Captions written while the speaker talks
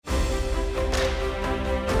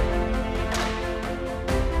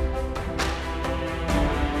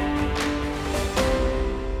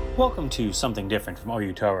Welcome to Something Different from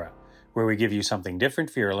OU Torah, where we give you something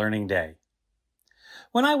different for your learning day.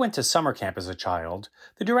 When I went to summer camp as a child,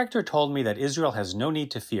 the director told me that Israel has no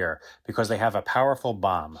need to fear because they have a powerful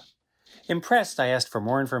bomb. Impressed, I asked for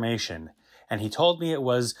more information, and he told me it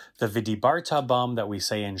was the V'dibarta bomb that we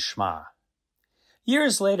say in Shema.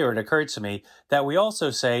 Years later, it occurred to me that we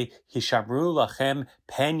also say Hishamru lachem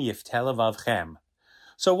pen yiftel levavchem.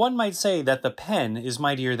 So one might say that the pen is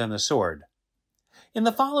mightier than the sword. In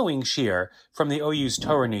the following shiur from the OU's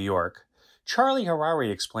Torah New York, Charlie Harari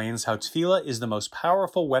explains how tefillah is the most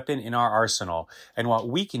powerful weapon in our arsenal and what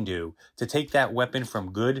we can do to take that weapon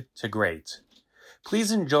from good to great. Please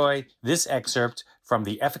enjoy this excerpt from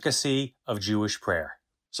The Efficacy of Jewish Prayer.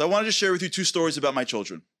 So I wanted to share with you two stories about my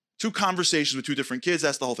children. Two conversations with two different kids.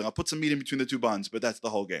 That's the whole thing. I'll put some meat in between the two buns, but that's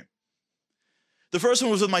the whole game. The first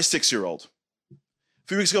one was with my 6-year-old. A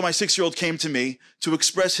few weeks ago, my 6-year-old came to me to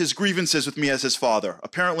express his grievances with me as his father.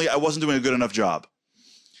 Apparently, I wasn't doing a good enough job.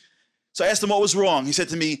 So I asked him what was wrong. He said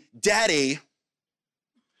to me, "Daddy,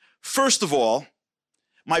 first of all,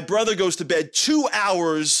 my brother goes to bed 2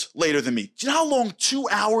 hours later than me. Do you know how long 2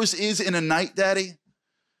 hours is in a night, Daddy?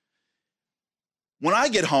 When I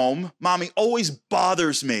get home, Mommy always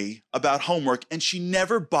bothers me about homework, and she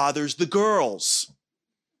never bothers the girls,"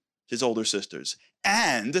 his older sisters.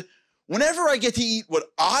 "And whenever I get to eat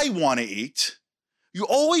what I want to eat, you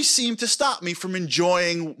always seem to stop me from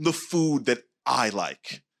enjoying the food that I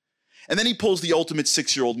like." And then he pulls the ultimate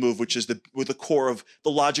 6-year-old move, which is with the core of the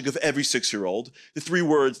logic of every 6-year-old, the 3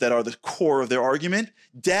 words that are the core of their argument.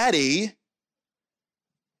 "Daddy,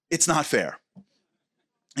 it's not fair."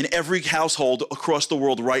 In every household across the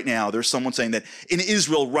world right now, there's someone saying that. In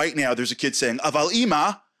Israel right now, there's a kid saying, "Aval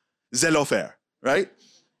ima, ze lo fair," right?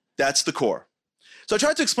 That's the core. So I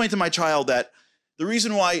tried to explain to my child that the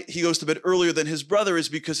reason why he goes to bed earlier than his brother is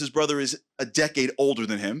because his brother is a decade older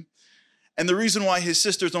than him. And the reason why his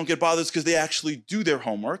sisters don't get bothered is because they actually do their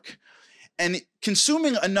homework. And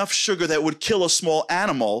consuming enough sugar that would kill a small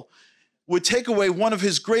animal would take away one of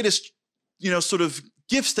his greatest, sort of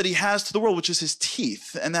gifts that he has to the world, which is his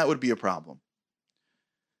teeth. And that would be a problem.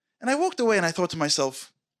 And I walked away and I thought to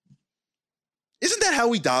myself, isn't that how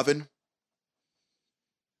we daven?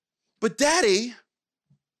 But Daddy,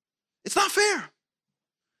 it's not fair.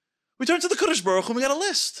 We turn to the Kadosh Baruch Hu and we got a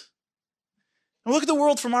list. And look at the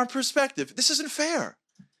world from our perspective. This isn't fair.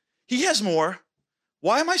 He has more.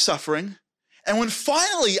 Why am I suffering? And when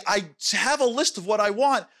finally I have a list of what I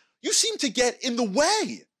want, you seem to get in the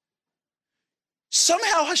way.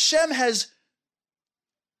 Somehow Hashem has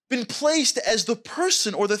been placed as the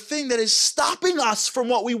person or the thing that is stopping us from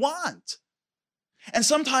what we want. And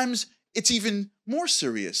sometimes it's even more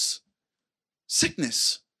serious.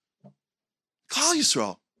 Sickness. Klal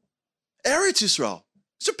Yisrael. Eretz Yisrael.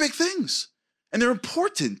 These are big things. And they're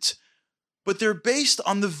important, but they're based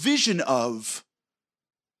on the vision of,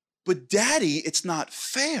 but Daddy, it's not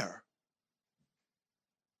fair.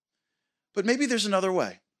 But maybe there's another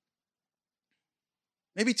way.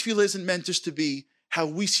 Maybe tefillah isn't meant just to be how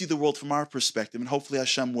we see the world from our perspective, and hopefully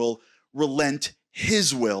Hashem will relent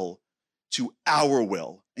his will to our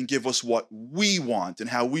will and give us what we want and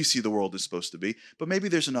how we see the world is supposed to be. But maybe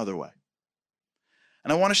there's another way.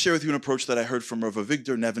 And I want to share with you an approach that I heard from Rav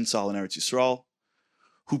Avigdor Nebenzahl in Eretz Yisrael,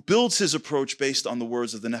 who builds his approach based on the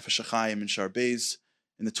words of the Nefesh HaChaim in Shar Beis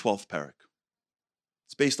in the 12th parak.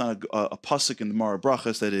 It's based on a pasuk in the Mara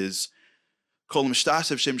Brachas that is, Kol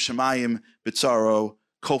mishtasev shem shemayim b'tzaro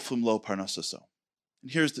koflim lo parnasaso.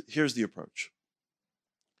 And here's the approach.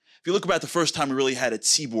 If you look about the first time we really had a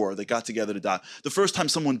tzibor that got together to daven, the first time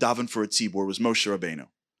someone davened for a tzibor was Moshe Rabbeinu.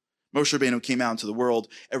 Moshe Rabbeinu came out into the world,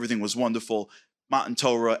 everything was wonderful, Matan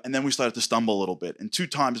Torah, and then we started to stumble a little bit. And 2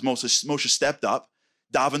 times Moshe stepped up,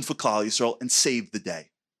 davened for Klal Yisrael, and saved the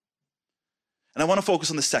day. And I want to focus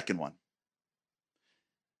on the second one.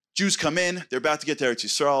 Jews come in, they're about to get to Eretz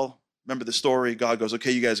Yisrael. Remember the story, God goes,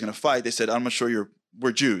 "Okay, you guys are going to fight." They said, "I'm not sure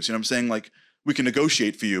we're Jews." You know what I'm saying? Like, we can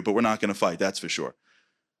negotiate for you, but we're not going to fight, that's for sure.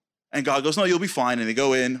 And God goes, "No, you'll be fine." And they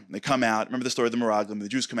go in, they come out. Remember the story of the Meraglim, the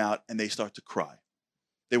Jews come out and they start to cry.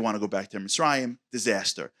 They want to go back to Mitzrayim,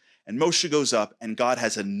 disaster. And Moshe goes up, and God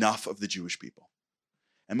has enough of the Jewish people.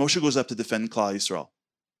 And Moshe goes up to defend Klal Yisrael.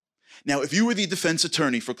 Now, if you were the defense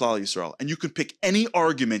attorney for Klal Yisrael, and you could pick any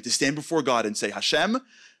argument to stand before God and say, "Hashem,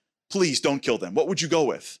 please don't kill them," what would you go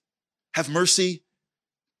with? Have mercy.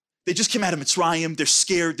 They just came out of Mitzrayim. They're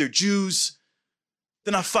scared. They're Jews.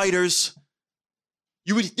 They're not fighters.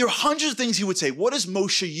 There are hundreds of things he would say. What does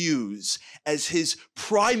Moshe use as his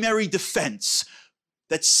primary defense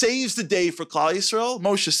that saves the day for Klal Yisrael?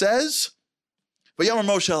 Moshe says, "Vayamar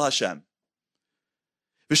Moshe el Hashem,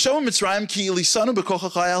 You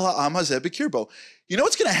know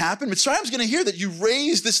what's going to happen? Mitzrayim's going to hear that you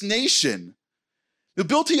raised this nation. You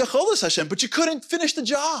built to Yacholas Hashem, but you couldn't finish the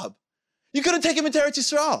job. You couldn't take him into Eretz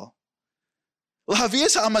Yisrael.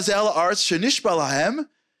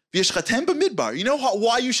 You know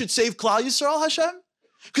why you should save Klal Yisrael, Hashem?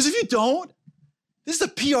 Because if you don't, this is a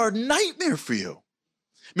PR nightmare for you.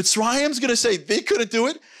 Mitzrayim's going to say they couldn't do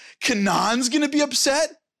it. Canaan's going to be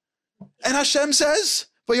upset. And Hashem says,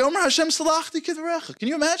 Vayomer Hashem salachti kidvarecha. Can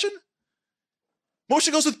you imagine? Moshe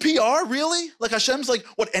goes with PR, really? Like Hashem's like,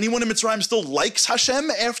 what, anyone in Mitzrayim still likes Hashem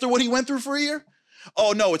after what he went through for a year?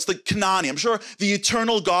 Oh no, it's the Canaani. I'm sure the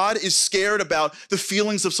eternal God is scared about the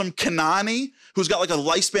feelings of some Canaani who's got like a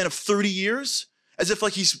lifespan of 30 years. As if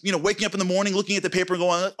like he's, waking up in the morning, looking at the paper and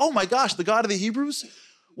going, oh my gosh, the God of the Hebrews?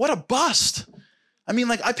 What a bust. I mean,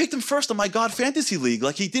 like I picked him first on my God Fantasy League.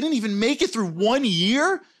 Like he didn't even make it through 1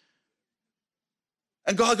 year.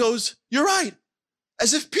 And God goes, you're right.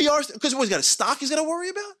 As if PR, because he's got a stock he's got to worry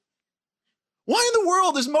about? Why in the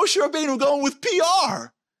world is Moshe Rabbeinu going with PR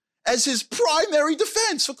as his primary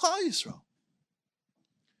defense for Klal Yisrael?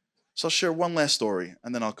 So I'll share one last story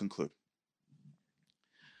and then I'll conclude.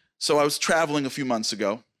 So I was traveling a few months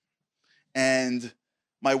ago and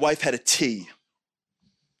my wife had a tea.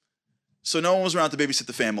 So no one was around to babysit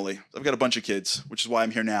the family. I've got a bunch of kids, which is why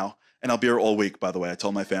I'm here now. And I'll be here all week, by the way. I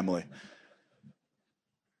told my family.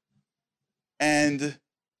 And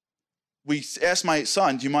we asked my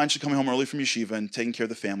son, do you mind coming home early from yeshiva and taking care of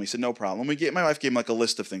the family? He said, no problem. My wife gave him like a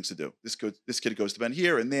list of things to do. This kid goes to bed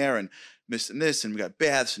here and there and this and this, and we got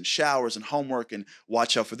baths and showers and homework and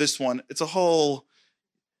watch out for this one. It's a whole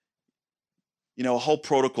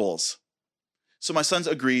protocols. So my son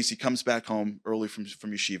agrees. He comes back home early from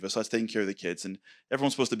yeshiva, so I was taking care of the kids, and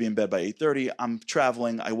everyone's supposed to be in bed by 8:30. I'm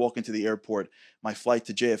traveling. I walk into the airport. My flight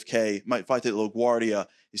to JFK, my flight to LaGuardia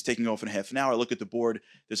is taking off in half an hour. I look at the board.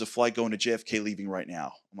 There's a flight going to JFK leaving right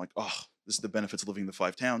now. I'm like, oh, this is the benefits of living in the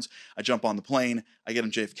 5 towns. I jump on the plane. I get on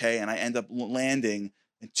JFK, and I end up landing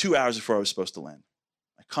in 2 hours before I was supposed to land.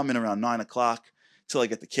 I come in around 9 o'clock till I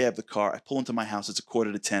get the car. I pull into my house. It's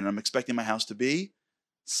 9:45, and I'm expecting my house to be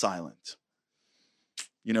silent.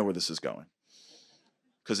 You know where this is going,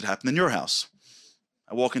 because it happened in your house.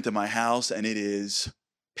 I walk into my house and it is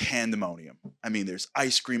pandemonium. I mean, there's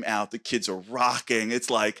ice cream out. The kids are rocking.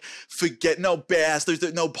 It's like, forget no baths.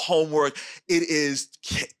 There's no homework. It is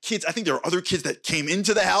kids. I think there are other kids that came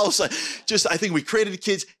into the house. I think we created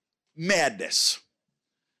kids. Madness.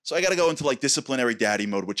 So I got to go into like disciplinary daddy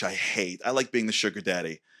mode, which I hate. I like being the sugar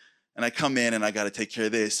daddy. And I come in and I got to take care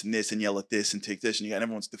of this and yell at this and take this. And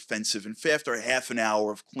everyone's defensive. And after a half an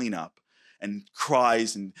hour of cleanup and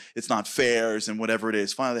cries and it's not fair and whatever it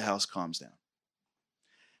is, finally the house calms down.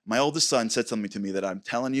 My oldest son said something to me that I'm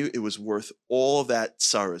telling you, it was worth all of that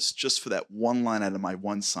tsaros just for that one line out of my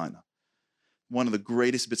one son. One of the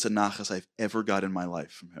greatest bits of nachas I've ever got in my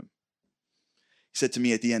life from him. He said to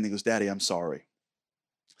me at the end, he goes, Daddy, I'm sorry.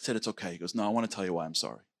 I said, it's okay. He goes, no, I want to tell you why I'm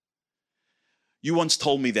sorry. You once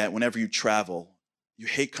told me that whenever you travel, you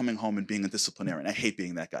hate coming home and being a disciplinarian. I hate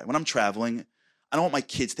being that guy. When I'm traveling, I don't want my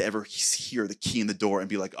kids to ever hear the key in the door and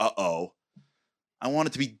be like, uh-oh. I want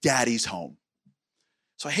it to be daddy's home.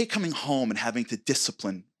 So I hate coming home and having to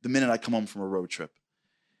discipline the minute I come home from a road trip.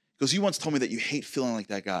 Because you once told me that you hate feeling like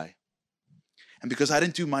that guy. And because I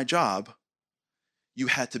didn't do my job, you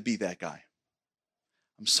had to be that guy.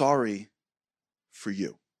 I'm sorry for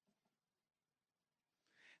you.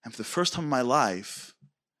 And for the first time in my life,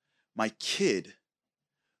 my kid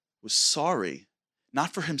was sorry,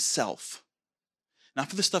 not for himself, not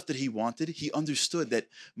for the stuff that he wanted. He understood that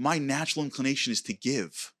my natural inclination is to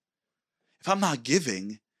give. If I'm not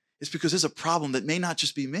giving, it's because there's a problem that may not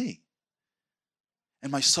just be me.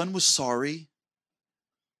 And my son was sorry.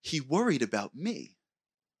 He worried about me.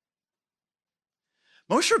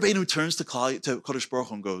 Moshe Rabbeinu turns to Kodesh Baruch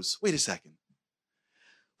Hu and goes, wait a second.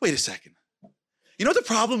 You know what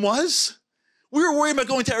the problem was? We were worried about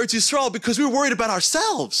going to Eretz Yisrael because we were worried about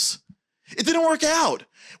ourselves. It didn't work out.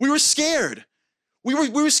 We were scared. We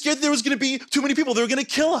were scared that there was going to be too many people. They were going to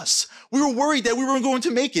kill us. We were worried that we weren't going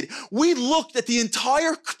to make it. We looked at the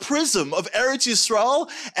entire prism of Eretz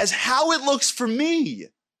Yisrael as how it looks for me.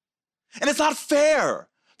 And it's not fair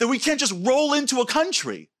that we can't just roll into a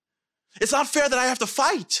country. It's not fair that I have to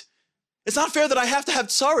fight. It's not fair that I have to have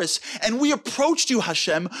tsaros. And we approached you,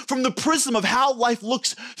 Hashem, from the prism of how life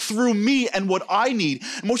looks through me and what I need.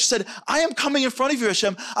 And Moshe said, I am coming in front of you,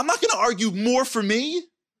 Hashem. I'm not going to argue more for me.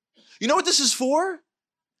 You know what this is for?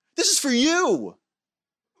 This is for you.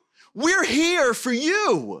 We're here for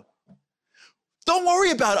you. Don't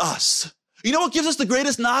worry about us. You know what gives us the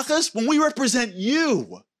greatest nachas? When we represent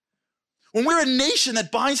you. When we're a nation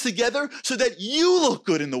that binds together so that you look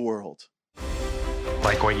good in the world.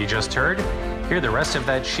 Like what you just heard? Hear the rest of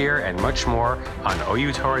that shir and much more on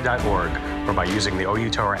outorah.org or by using the OU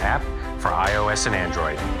Torah app for iOS and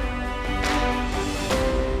Android.